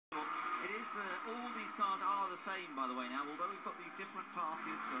is that all these cars are the same, by the way, now, although we've got these different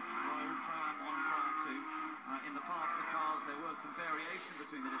classes of Pro, Pro-Am, 1, Pro-Am 2. In the past, the cars, there was some variation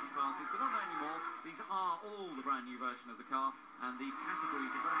between the different classes, but not anymore. These are all the brand new version of the car, and the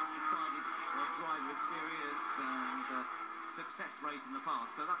categories are very much decided on driver experience and success rate in the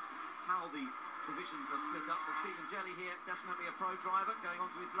past. So that's how the divisions are split up. But Stephen Jelley here, definitely a pro driver, going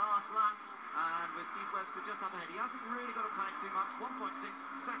on to his last lap. And with Keith Webster just up ahead, he hasn't really got to panic too much. 1.6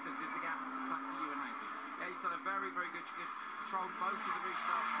 seconds is the gap. Back to you and Hanky. Yeah, he's done a very, very good control both of the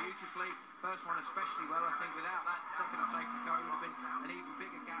restarts beautifully. First one especially well. I think without that second safety car, it would have been an even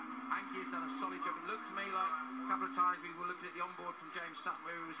bigger gap. Hanky has done a solid job. It looked to me like a couple of times we were looking at the onboard from James Sutton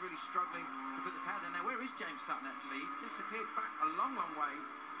where he was really struggling to put the pad in. Now, where is James Sutton actually? He's disappeared back a long, long way.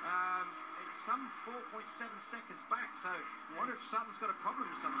 It's some 4.7 seconds back, so I wonder if Sutton's got a problem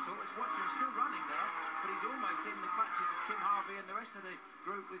of some sort. Let's watch him, still running there, but he's almost in the clutches of Tim Harvey and the rest of the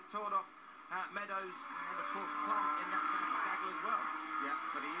group with Tordoff, Meadows, and of course Plum in that gaggle as well. Yeah,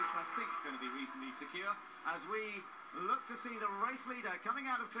 but he is, I think, going to be reasonably secure as we look to see the race leader coming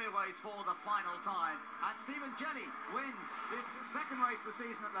out of Clearways for the final time. And Stephen Jelley wins this second race of the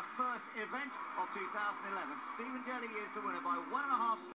season at the first event of 2011. Stephen Jelley is the winner by 1.5 seconds.